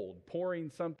mold, pouring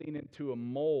something into a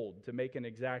mold to make an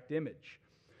exact image.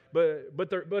 But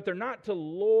they're not to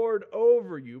lord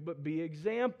over you, but be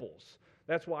examples.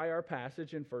 That's why our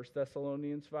passage in 1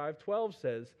 Thessalonians 5:12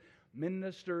 says,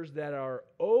 ministers that are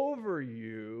over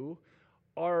you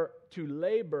are to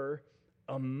labor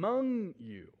among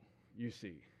you, you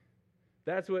see.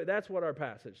 That's what our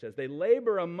passage says. They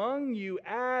labor among you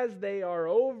as they are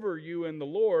over you in the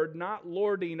Lord, not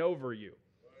lording over you.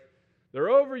 They're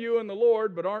over you in the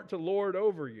Lord, but aren't to lord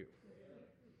over you.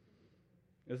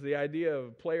 It's the idea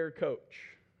of player coach,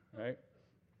 right?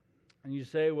 And you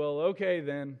say, well, okay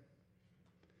then.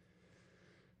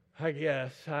 I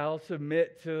guess I'll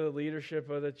submit to the leadership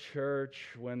of the church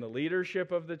when the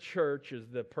leadership of the church is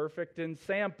the perfect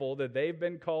example that they've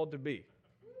been called to be.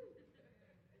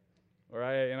 All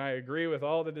right? And I agree with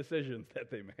all the decisions that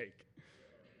they make.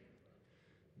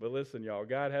 But listen, y'all,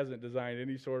 God hasn't designed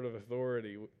any sort of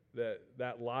authority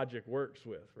that logic works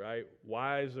with, right?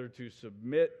 Wives are to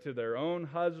submit to their own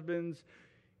husbands,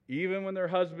 even when their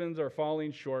husbands are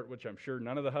falling short, which I'm sure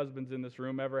none of the husbands in this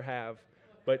room ever have.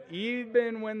 But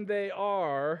even when they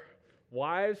are,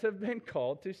 wives have been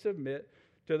called to submit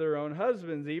to their own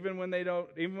husbands, even when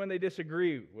they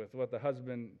disagree with what the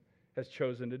husband has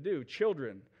chosen to do.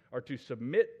 Children are to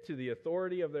submit to the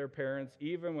authority of their parents,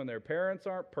 even when their parents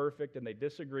aren't perfect and they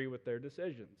disagree with their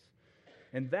decisions.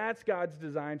 And that's God's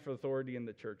design for authority in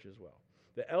the church as well.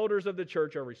 The elders of the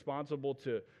church are responsible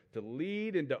to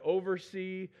lead and to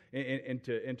oversee and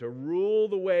to rule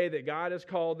the way that God has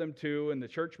called them to, and the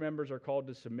church members are called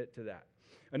to submit to that.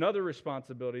 Another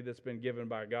responsibility that's been given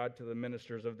by God to the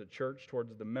ministers of the church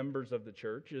towards the members of the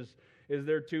church is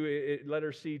there to,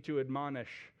 letter C, to admonish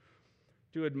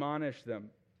them.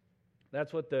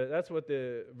 That's what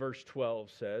the verse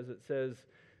 12 says. It says,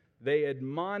 they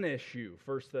admonish you,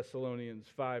 1 Thessalonians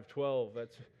 5:12.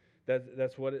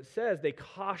 That's what it says. They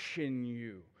caution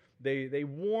you. They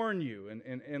warn you.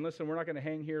 And listen, we're not going to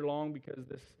hang here long because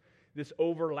this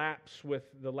overlaps with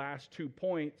the last 2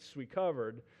 points we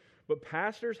covered. But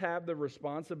pastors have the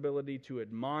responsibility to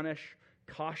admonish,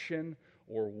 caution,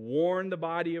 or warn the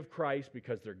body of Christ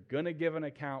because they're going to give an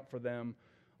account for them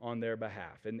on their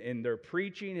behalf. And their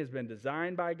preaching has been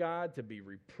designed by God to be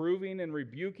reproving and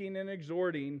rebuking and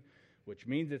exhorting, which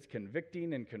means it's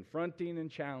convicting and confronting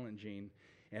and challenging.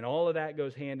 And all of that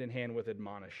goes hand in hand with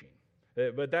admonishing.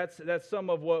 But that's some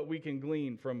of what we can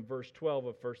glean from verse 12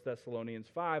 of 1 Thessalonians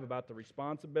 5 about the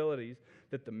responsibilities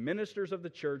that the ministers of the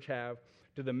church have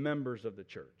to the members of the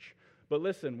church. But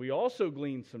listen, we also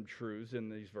glean some truths in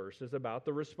these verses about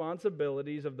the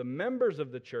responsibilities of the members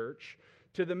of the church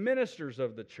to the ministers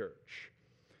of the church.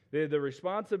 The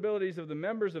responsibilities of the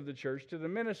members of the church to the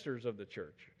ministers of the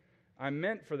church. I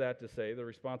meant for that to say the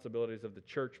responsibilities of the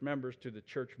church members to the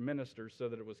church ministers so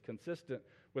that it was consistent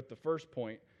with the first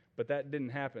point, but that didn't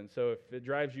happen. So if it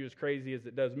drives you as crazy as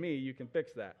it does me, you can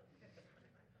fix that.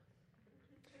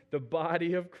 The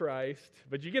body of Christ,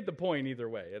 but you get the point either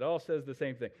way. It all says the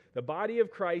same thing. The body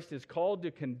of Christ is called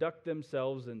to conduct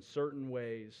themselves in certain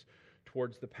ways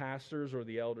towards the pastors or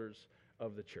the elders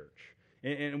of the church.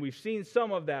 And we've seen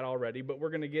some of that already, but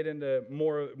we're going to get into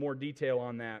more detail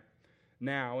on that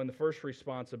now. And the first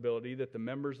responsibility that the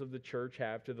members of the church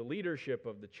have to the leadership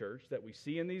of the church that we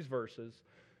see in these verses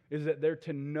is that they're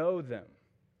to know them.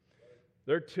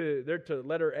 They're to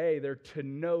letter A, they're to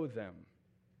know them.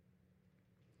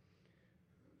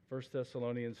 1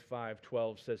 Thessalonians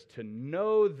 5:12 says, to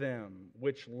know them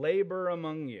which labor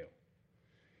among you.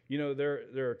 You know,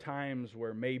 there are times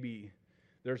where maybe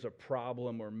there's a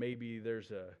problem, or maybe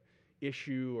there's a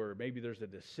issue, or maybe there's a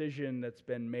decision that's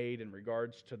been made in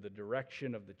regards to the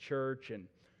direction of the church, and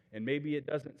maybe it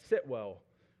doesn't sit well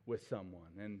with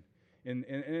someone.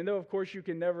 And though, of course, you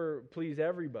can never please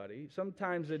everybody,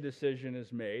 sometimes a decision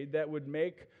is made that would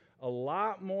make a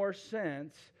lot more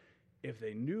sense if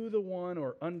they knew the one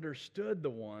or understood the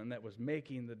one that was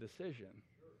making the decision.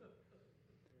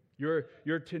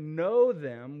 You're to know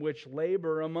them which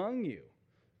labor among you.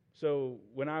 So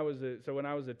when I was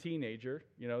a teenager,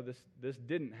 you know, this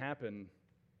didn't happen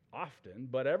often,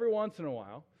 but every once in a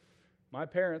while, my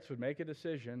parents would make a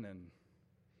decision, and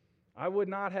I would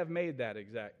not have made that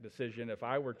exact decision if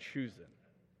I were choosing.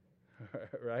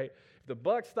 Right? If the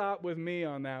buck stopped with me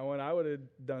on that one, I would have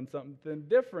done something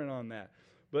different on that.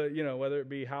 But, you know, whether it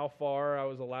be how far I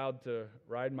was allowed to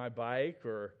ride my bike,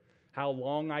 or how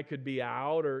long I could be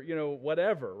out, or, you know,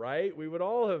 whatever, right? We would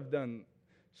all have done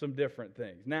some different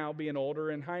things. Now, being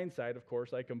older, in hindsight, of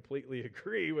course, I completely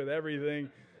agree with everything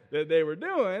that they were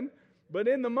doing. But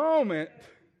in the moment,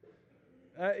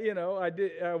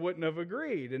 I wouldn't have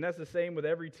agreed. And that's the same with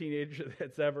every teenager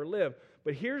that's ever lived.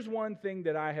 But here's one thing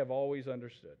that I have always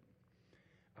understood.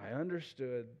 I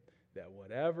understood that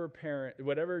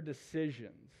whatever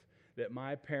decisions that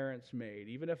my parents made,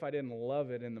 even if I didn't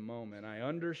love it in the moment, I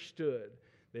understood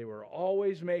they were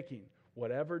always making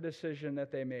whatever decision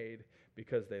that they made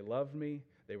because they loved me,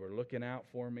 they were looking out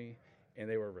for me, and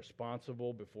they were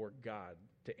responsible before God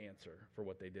to answer for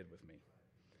what they did with me.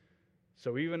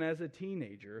 So even as a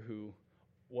teenager who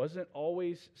wasn't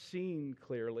always seen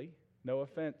clearly, no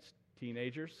offense,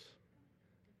 teenagers,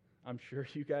 I'm sure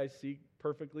you guys see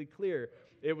perfectly clear.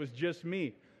 It was just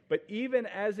me. But even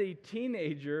as a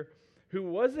teenager who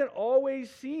wasn't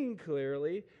always seen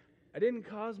clearly, I didn't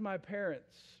cause my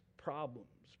parents problems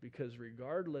because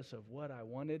regardless of what I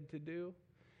wanted to do,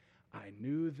 I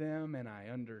knew them and I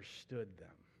understood them.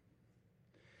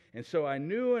 And so I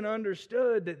knew and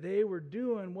understood that they were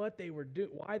doing what they were doing,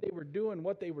 why they were doing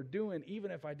what they were doing,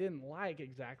 even if I didn't like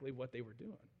exactly what they were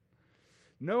doing.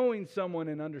 Knowing someone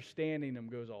and understanding them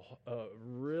goes a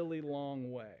really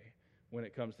long way when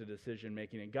it comes to decision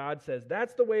making. And God says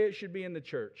that's the way it should be in the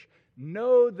church.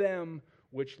 Know them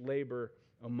which labor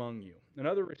among you.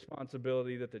 Another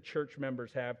responsibility that the church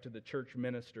members have to the church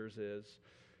ministers is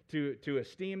to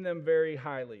esteem them very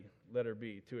highly. Letter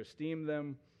B, to esteem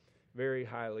them very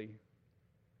highly.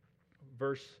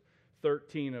 Verse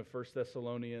 13 of 1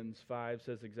 Thessalonians 5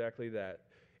 says exactly that.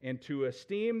 And to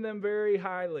esteem them very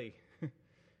highly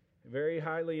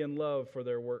in love for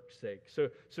their work's sake. So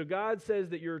God says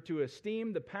that you're to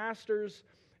esteem the pastors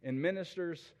and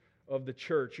ministers of the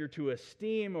church. You're to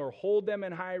esteem or hold them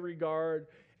in high regard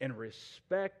and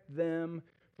respect them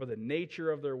for the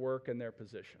nature of their work and their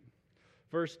position.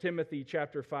 1 Timothy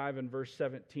chapter 5 and verse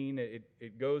 17,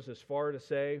 it goes as far to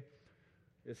say,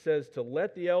 it says, to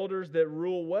let the elders that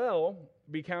rule well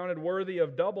be counted worthy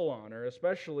of double honor,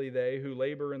 especially they who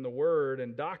labor in the word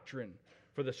and doctrine.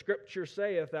 For the Scripture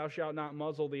saith, thou shalt not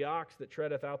muzzle the ox that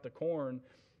treadeth out the corn,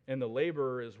 and the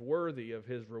laborer is worthy of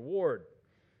his reward.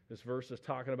 This verse is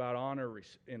talking about honor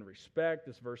and respect.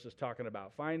 This verse is talking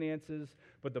about finances.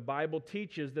 But the Bible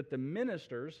teaches that the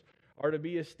ministers are to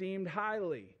be esteemed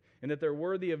highly, and that they're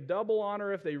worthy of double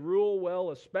honor if they rule well,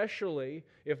 especially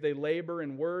if they labor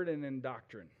in word and in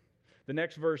doctrine. The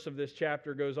next verse of this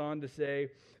chapter goes on to say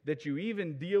that you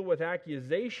even deal with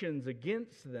accusations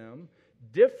against them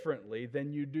differently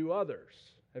than you do others.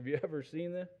 Have you ever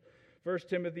seen this? 1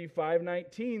 Timothy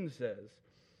 5:19 says,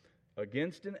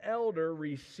 against an elder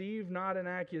receive not an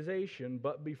accusation,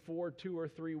 but before 2 or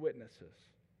 3 witnesses.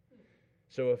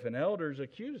 So if an elder is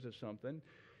accused of something,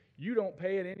 you don't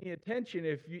pay it any attention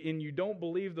and you don't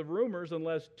believe the rumors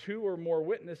unless 2 or more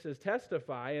witnesses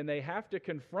testify, and they have to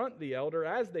confront the elder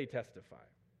as they testify.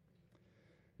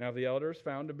 Now, if the elder is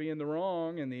found to be in the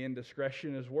wrong and the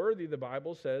indiscretion is worthy, the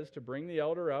Bible says to bring the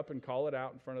elder up and call it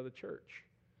out in front of the church.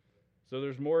 So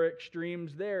there's more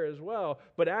extremes there as well.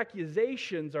 But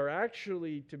accusations are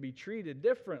actually to be treated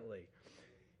differently.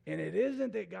 And it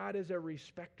isn't that God is a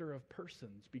respecter of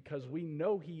persons, because we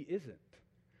know He isn't.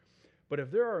 But if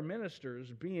there are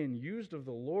ministers being used of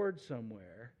the Lord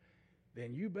somewhere,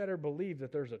 then you better believe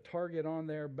that there's a target on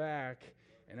their back,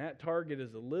 and that target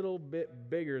is a little bit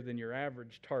bigger than your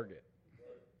average target.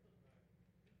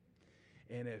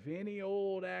 And if any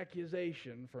old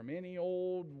accusation from any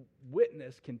old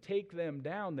witness can take them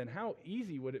down, then how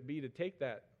easy would it be to take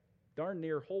that darn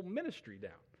near whole ministry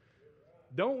down?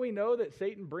 Don't we know that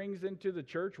Satan brings into the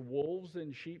church wolves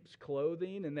in sheep's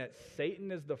clothing, and that Satan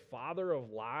is the father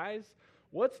of lies?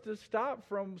 What's to stop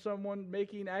from someone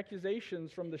making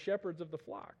accusations from the shepherds of the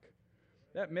flock?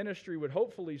 That ministry would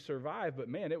hopefully survive, but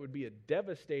man, it would be a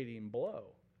devastating blow.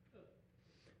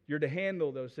 You're to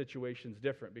handle those situations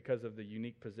different because of the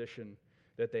unique position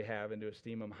that they have, and to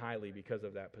esteem them highly because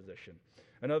of that position.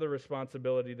 Another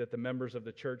responsibility that the members of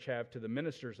the church have to the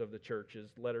ministers of the church is,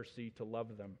 letter C, to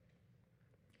love them.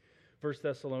 1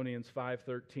 Thessalonians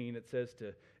 5:13, it says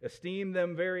to esteem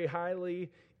them very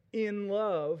highly in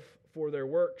love for their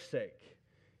work's sake.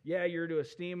 Yeah, you're to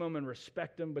esteem them and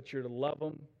respect them, but you're to love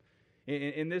them.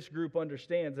 And this group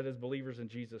understands that as believers in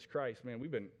Jesus Christ, man,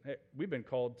 we've been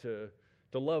called to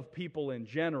love people in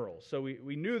general. So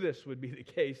we knew this would be the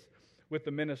case with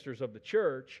the ministers of the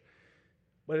church,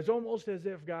 but it's almost as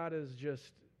if God has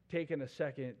just taken a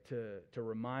second to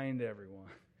remind everyone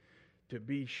to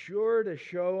be sure to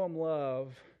show them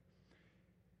love,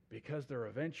 because they're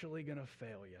eventually going to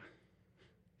fail you.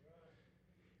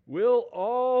 We'll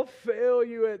all fail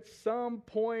you at some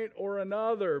point or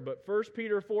another, but 1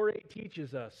 Peter 4:8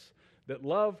 teaches us that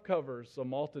love covers a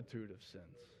multitude of sins.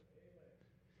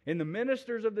 In the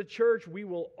ministers of the church, we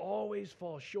will always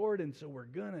fall short, and so we're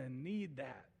going to need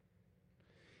that.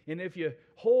 And if you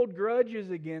hold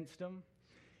grudges against them,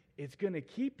 it's going to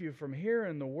keep you from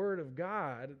hearing the Word of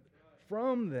God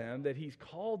from them that He's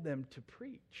called them to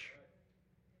preach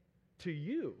to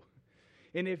you.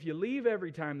 And if you leave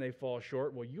every time they fall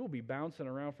short, well, you'll be bouncing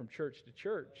around from church to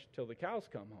church till the cows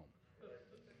come home.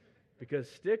 Because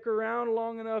stick around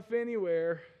long enough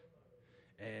anywhere,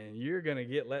 and you're going to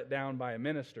get let down by a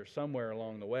minister somewhere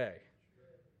along the way.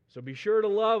 So be sure to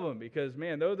love them, because,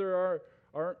 man, though there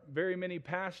aren't very many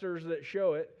pastors that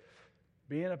show it,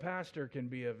 being a pastor can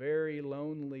be a very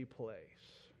lonely place.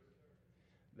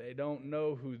 They don't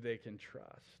know who they can trust.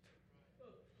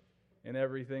 And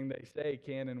everything they say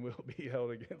can and will be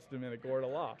held against them in a court of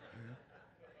law.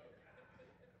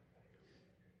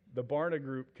 The Barna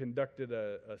Group conducted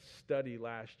a study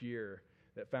last year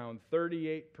that found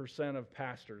 38% of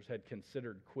pastors had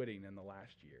considered quitting in the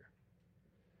last year.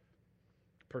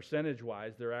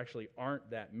 Percentage-wise, there actually aren't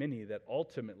that many that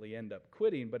ultimately end up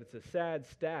quitting, but it's a sad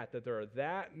stat that there are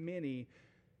that many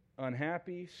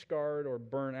unhappy, scarred, or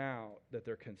burnt out that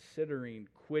they're considering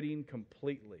quitting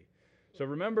completely. So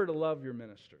remember to love your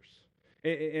ministers.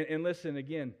 And listen,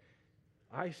 again,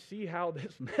 I see how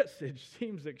this message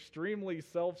seems extremely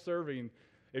self-serving.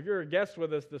 If you're a guest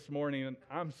with us this morning,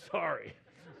 I'm sorry.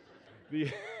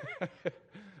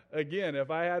 Again,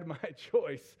 if I had my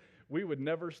choice, we would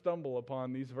never stumble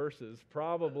upon these verses.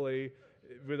 Probably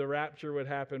the rapture would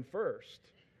happen first.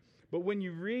 But when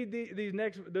you read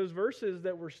those verses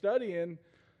that we're studying,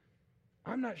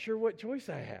 I'm not sure what choice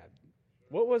I had.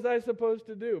 What was I supposed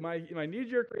to do? My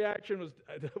knee-jerk reaction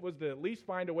was to at least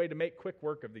find a way to make quick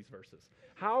work of these verses.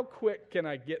 How quick can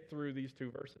I get through these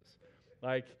two verses?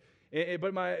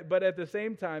 But at the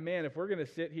same time, man, if we're going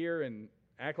to sit here and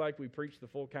act like we preach the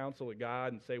full counsel of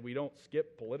God and say we don't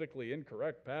skip politically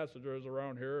incorrect passages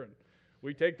around here and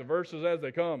we take the verses as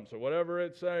they come, so whatever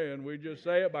it's saying, we just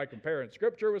say it by comparing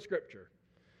Scripture with Scripture.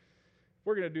 If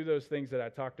we're going to do those things that I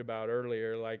talked about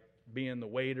earlier, like being the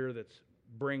waiter that's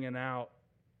bringing out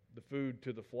the food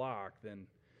to the flock, then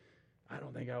I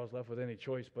don't think I was left with any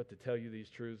choice but to tell you these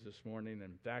truths this morning.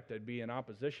 In fact, I'd be in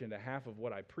opposition to half of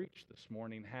what I preached this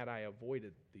morning had I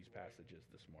avoided these passages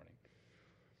this morning.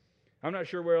 I'm not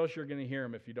sure where else you're going to hear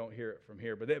them if you don't hear it from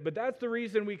here. But that's the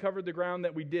reason we covered the ground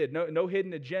that we did. No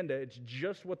hidden agenda. It's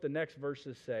just what the next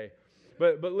verses say.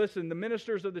 But listen, the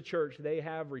ministers of the church, they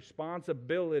have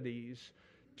responsibilities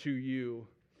to you.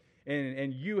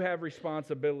 And you have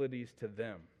responsibilities to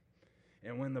them.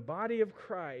 And when the body of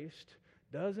Christ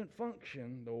doesn't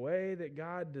function the way that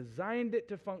God designed it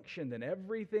to function, then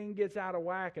everything gets out of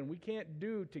whack and we can't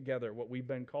do together what we've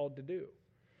been called to do.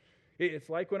 It's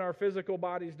like when our physical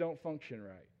bodies don't function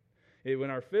right. When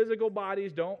our physical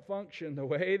bodies don't function the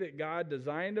way that God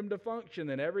designed them to function,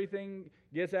 then everything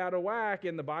gets out of whack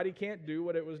and the body can't do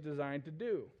what it was designed to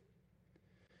do.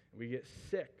 We get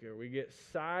sick or we get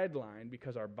sidelined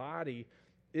because our body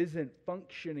isn't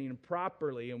functioning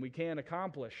properly and we can't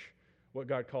accomplish what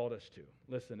God called us to.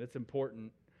 Listen, it's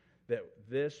important that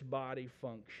this body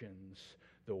functions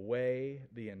the way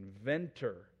the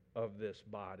inventor of this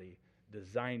body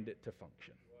designed it to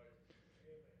function.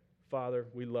 Father,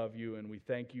 we love you and we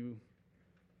thank you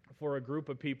for a group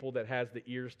of people that has the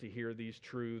ears to hear these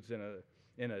truths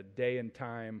in a day and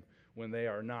time when they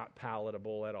are not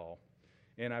palatable at all.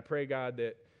 And I pray, God,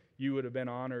 that you would have been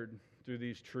honored through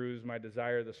these truths. My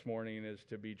desire this morning is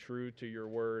to be true to your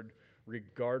word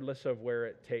regardless of where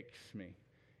it takes me.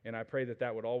 And I pray that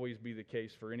that would always be the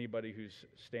case for anybody who's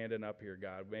standing up here,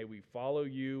 God. May we follow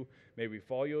you. May we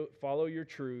follow your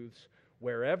truths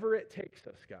wherever it takes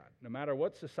us, God. No matter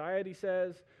what society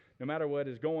says, no matter what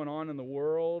is going on in the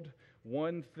world,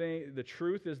 one thing, the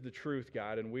truth is the truth,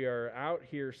 God, and we are out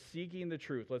here seeking the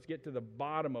truth. Let's get to the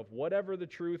bottom of whatever the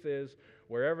truth is,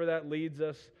 wherever that leads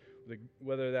us,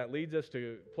 whether that leads us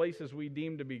to places we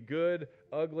deem to be good,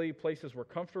 ugly, places we're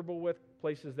comfortable with,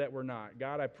 places that we're not.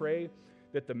 God, I pray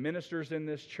that the ministers in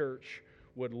this church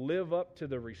would live up to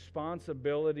the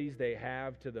responsibilities they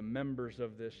have to the members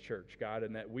of this church, God,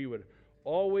 and that we would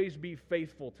always be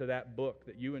faithful to that book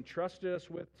that you entrusted us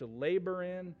with to labor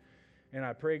in. And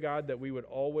I pray, God, that we would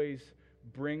always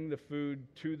bring the food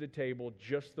to the table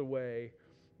just the way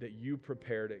that you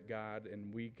prepared it, God,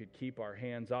 and we could keep our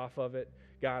hands off of it.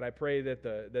 God, I pray that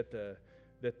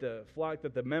the flock,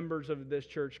 that the members of this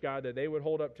church, God, that they would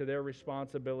hold up to their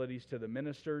responsibilities to the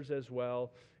ministers as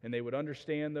well, and they would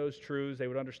understand those truths, they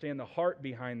would understand the heart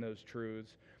behind those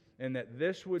truths, and that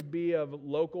this would be a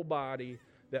local body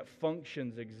that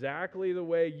functions exactly the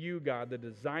way you, God, the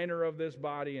designer of this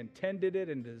body, intended it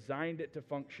and designed it to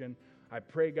function. I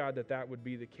pray, God, that that would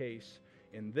be the case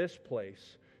in this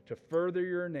place to further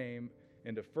your name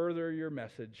and to further your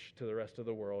message to the rest of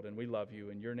the world. And we love you.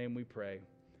 In your name we pray.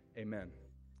 Amen.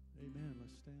 Amen.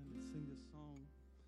 Let's stand and sing this song.